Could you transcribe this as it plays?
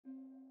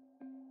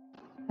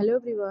Hello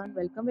everyone,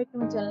 welcome back to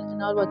my channel and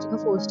now watching a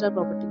 4-star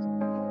property.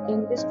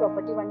 In this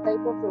property, one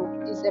type of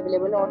room is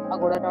available on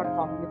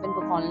agoda.com. You can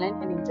book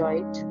online and enjoy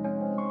it.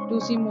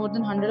 To see more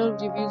than 100 of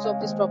reviews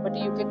of this property,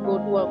 you can go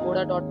to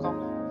agoda.com.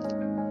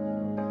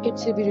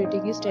 Its review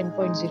rating is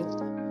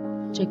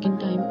 10.0. Check-in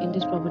time in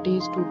this property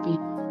is 2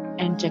 p.m.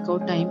 and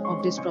check-out time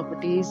of this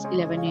property is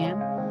 11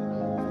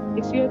 a.m.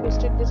 If you have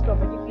visited this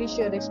property, please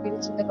share your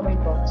experience in the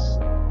comment box.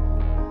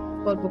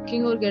 For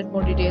booking or get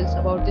more details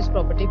about this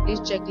property, please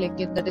check link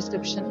in the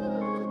description.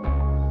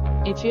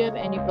 If you have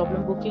any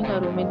problem booking a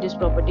room in this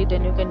property,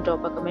 then you can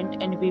drop a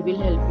comment and we will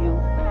help you.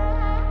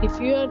 If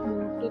you are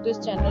new to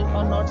this channel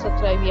or not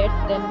subscribed yet,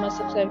 then must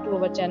subscribe to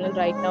our channel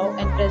right now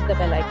and press the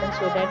bell icon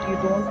so that you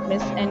don't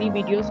miss any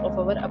videos of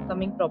our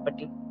upcoming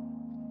property.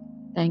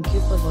 Thank you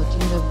for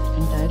watching the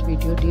entire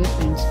video. Dear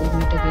friends, we'll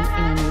meet again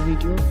in a new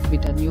video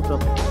with a new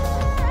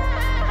property.